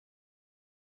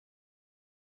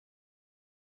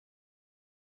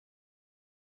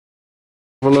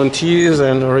Volunteers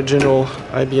and original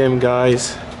IBM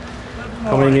guys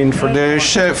coming in for their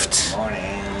shift.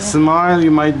 Smile, you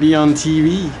might be on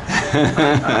TV.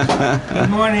 Good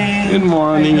morning. Good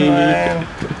morning, Iggy.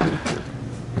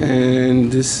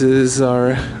 And this is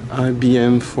our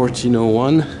IBM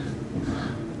 1401.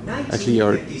 Actually,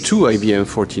 our two IBM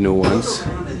 1401s.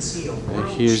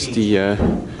 Here's the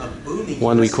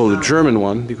one we call the German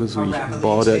one because we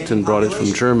bought it and brought it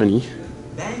from Germany,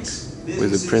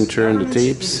 with the printer and the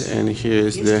tapes. And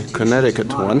here's the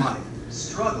Connecticut one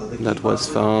that was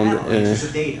found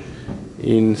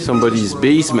in somebody's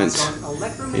basement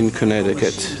in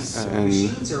Connecticut, and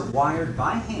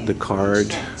the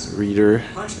card reader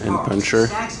and puncher,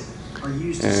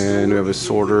 and we have a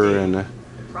sorter and a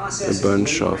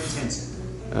bunch of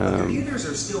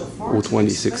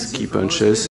 026 key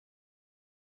punches.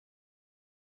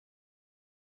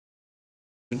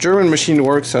 The German machine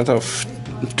works out of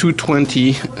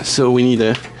 220, so we need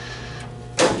a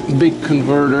big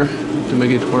converter to make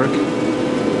it work.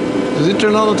 Does it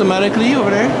turn on automatically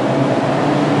over there? I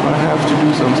have to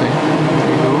do something.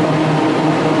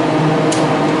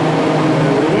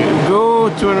 There you go.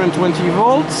 220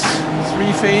 volts,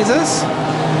 3 phases.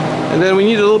 And then we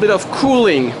need a little bit of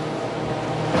cooling.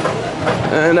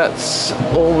 And that's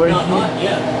over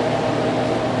here.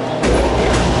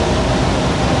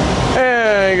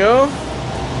 There you go.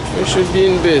 We should be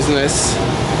in business.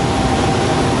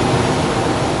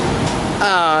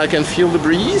 Ah, I can feel the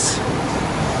breeze.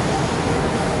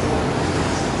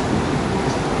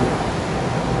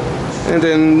 And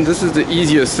then this is the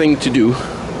easiest thing to do.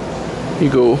 You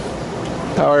go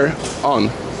power on.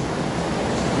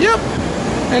 Yep.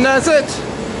 And that's it.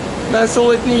 That's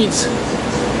all it needs.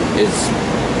 It's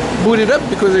booted up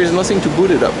because there's nothing to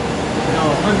boot it up. No,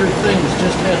 100 things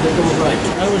just had to go right.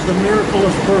 That was the miracle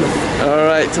of birth.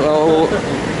 Alright, well,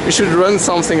 we should run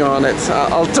something on it.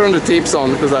 I'll turn the tapes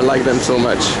on because I like them so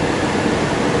much.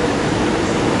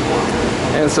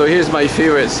 And so here's my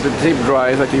favorites, the tape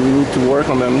drives. Actually, we need to work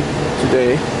on them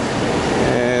today.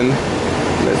 And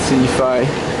let's see if I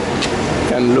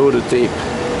can load a tape.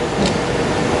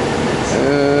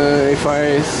 If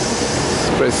I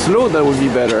press slow, that would be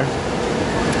better.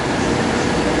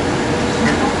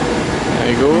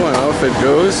 There you go, and off it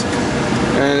goes.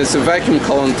 And it's a vacuum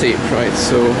column tape, right?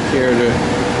 So here the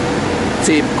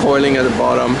tape coiling at the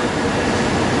bottom,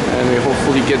 and we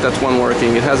hopefully get that one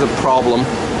working. It has a problem.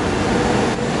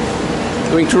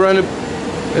 Going to run a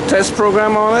test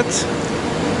program on it.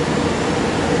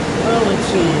 Well, let's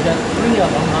see, you got 3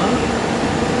 of them, huh?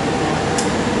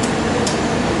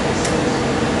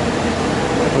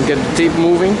 I'll get the tape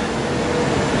moving.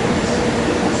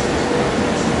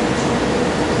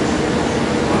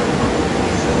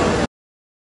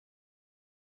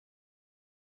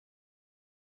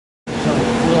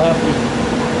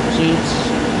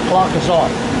 Clock is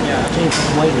off. Yeah. Tape is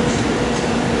waiting.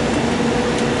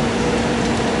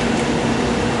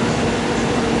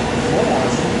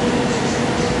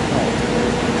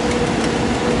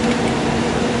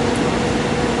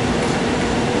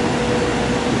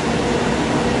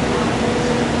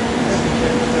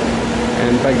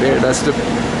 And back there, that's the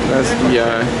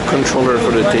controller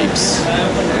for the tapes.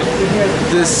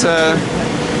 This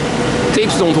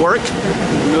tapes don't work.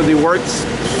 You know, they worked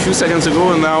a few seconds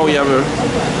ago, and now we have a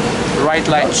right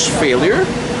latch failure.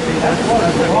 That's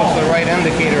the right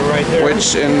indicator right there.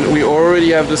 And we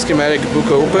already have the schematic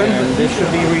book open. And this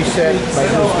should be reset by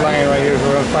this line right here.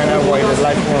 We're going to find out why the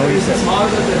light won't reset.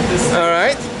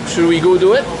 Alright, should we go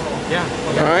do it? Yeah.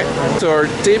 Alright, so our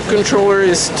tape controller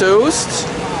is toast.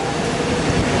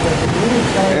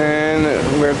 And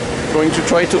we're going to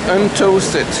try to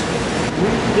untoast it.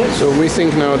 So we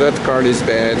think now that card is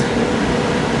bad.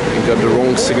 We got the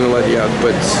wrong signal at the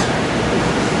output.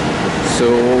 So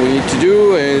what we need to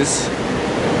do is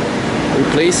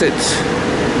replace it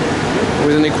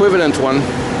with an equivalent one.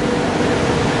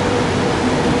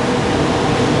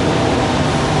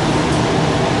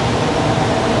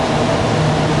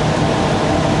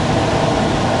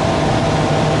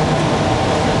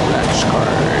 Latch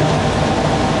card.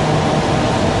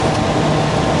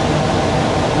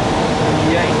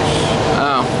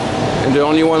 And the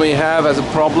only one we have has a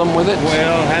problem with it?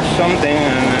 Well, it has something,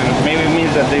 and maybe it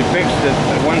means that they fixed it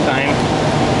at one time.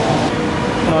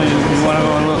 Oh, you want to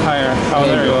go a little higher. Oh,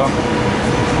 there you go.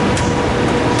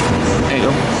 There you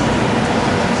go.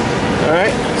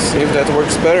 Alright, see if that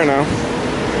works better now.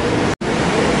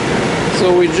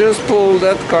 So we just pulled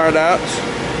that card out.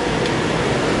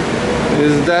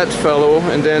 Is that fellow,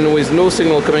 and then with no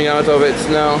signal coming out of it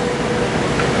now.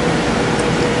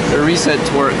 The reset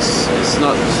works. It's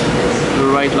not, the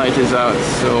right light is out,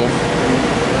 so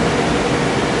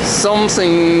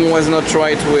something was not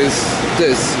right with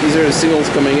this. Either the signal's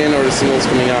coming in or the signal's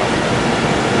coming out.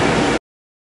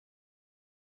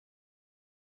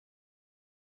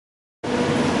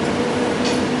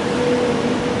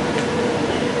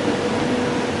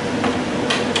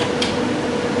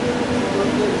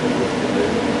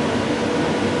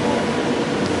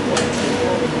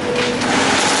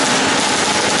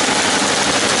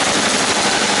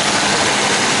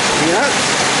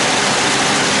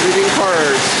 Reading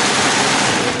cards.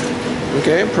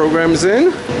 Okay, program's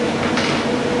in.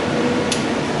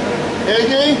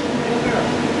 Iggy,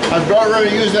 I'm about ready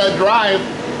to use that drive.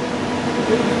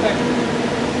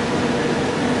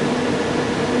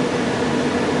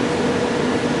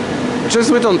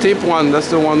 Just wait on tape 1, that's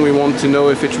the one we want to know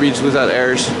if it reads without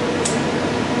errors.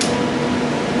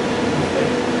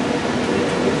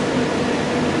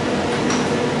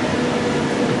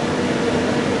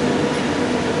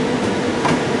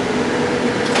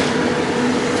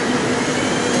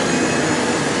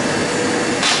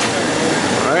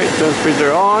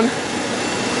 Transmitter on.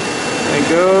 There it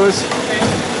goes.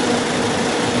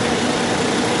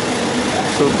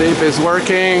 So tape is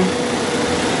working.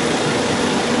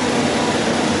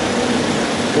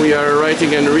 We are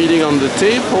writing and reading on the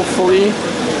tape, hopefully.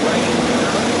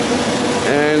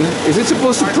 And is it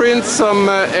supposed to print some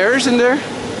errors in there?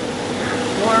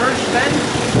 More errors then?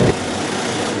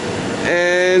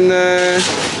 And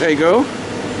there you go.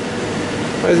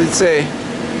 What does it say?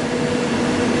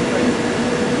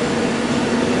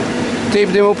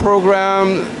 Tape demo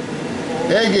program.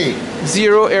 Iggy.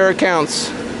 0 error counts.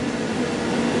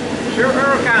 0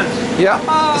 error counts. Yeah.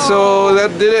 Oh. So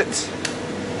that did it.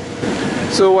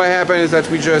 So what happened is that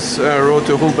we just wrote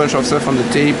a whole bunch of stuff on the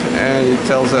tape, and it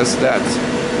tells us that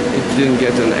it didn't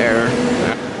get an error.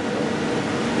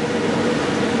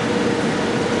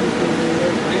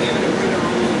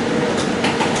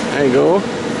 There you go.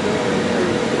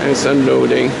 And it's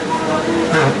unloading.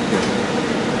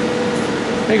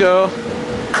 There you go.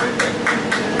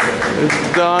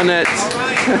 It's done it.